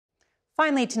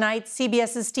Finally tonight,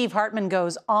 CBS's Steve Hartman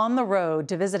goes on the road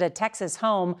to visit a Texas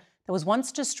home that was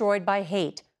once destroyed by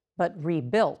hate, but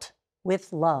rebuilt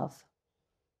with love.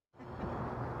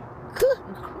 Good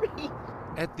grief.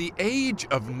 At the age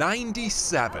of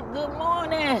 97. Good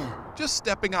morning. Just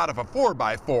stepping out of a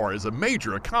 4x4 is a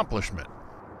major accomplishment.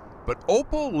 But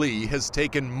Opal Lee has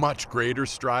taken much greater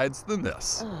strides than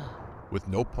this, with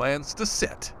no plans to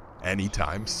sit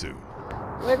anytime soon.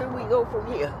 Where do we go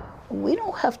from here? We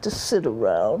don't have to sit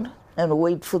around and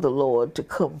wait for the Lord to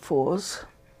come for us.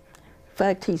 In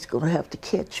fact, he's going to have to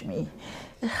catch me.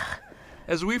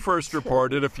 As we first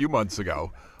reported a few months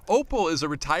ago, Opal is a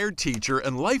retired teacher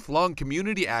and lifelong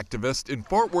community activist in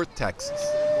Fort Worth, Texas.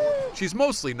 She's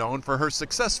mostly known for her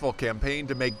successful campaign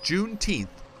to make Juneteenth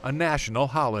a national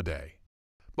holiday.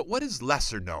 But what is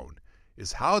lesser known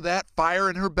is how that fire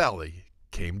in her belly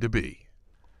came to be.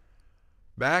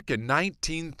 Back in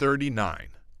 1939,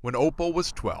 when Opal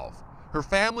was 12, her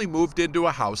family moved into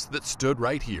a house that stood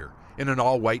right here in an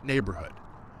all-white neighborhood.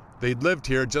 They'd lived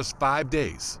here just 5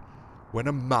 days when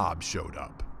a mob showed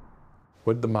up.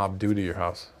 What did the mob do to your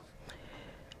house?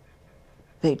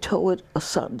 They tore it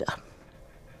asunder.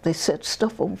 They set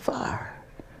stuff on fire.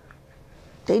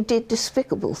 They did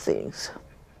despicable things.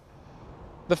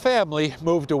 The family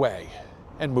moved away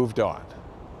and moved on.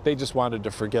 They just wanted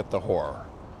to forget the horror.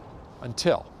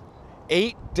 Until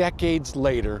 8 decades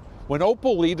later, when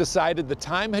Opal Lee decided the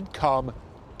time had come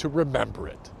to remember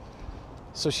it.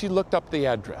 So she looked up the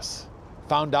address,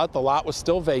 found out the lot was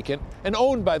still vacant and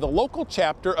owned by the local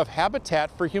chapter of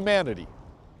Habitat for Humanity.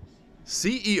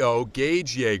 CEO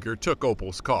Gage Yeager took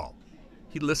Opal's call.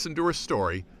 He listened to her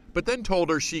story, but then told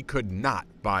her she could not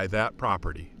buy that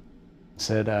property.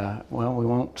 Said, well, we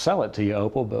won't sell it to you,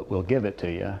 Opal, but we'll give it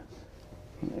to you.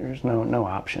 There's no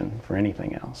option for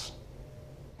anything else.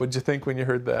 What'd you think when you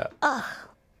heard that?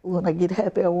 When I get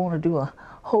happy, I want to do a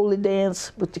holy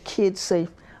dance, but the kids say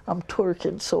I'm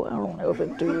twerking, so I don't ever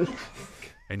do it.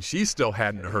 And she still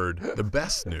hadn't heard the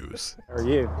best news. How are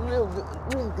you? Real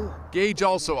good, real good. Gage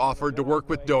also offered to work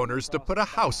with donors to put a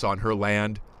house on her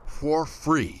land for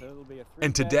free.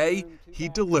 And today, he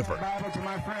delivered.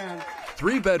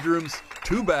 3 bedrooms,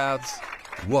 2 baths,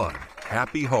 1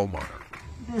 happy homeowner.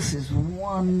 This is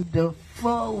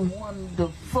wonderful,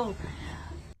 wonderful.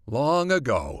 Long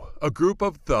ago, a group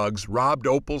of thugs robbed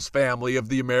Opal's family of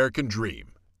the American dream.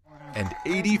 And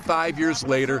 85 years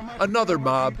later, another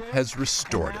mob has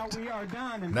restored it.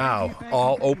 Now,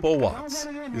 all Opal wants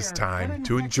is time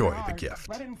to enjoy the gift.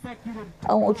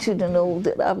 I want you to know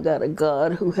that I've got a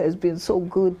God who has been so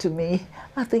good to me.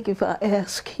 I think if I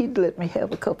ask, he'd let me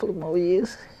have a couple of more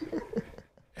years.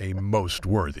 A most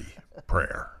worthy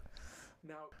prayer.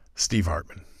 Steve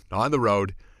Hartman, on the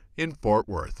road in Fort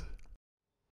Worth.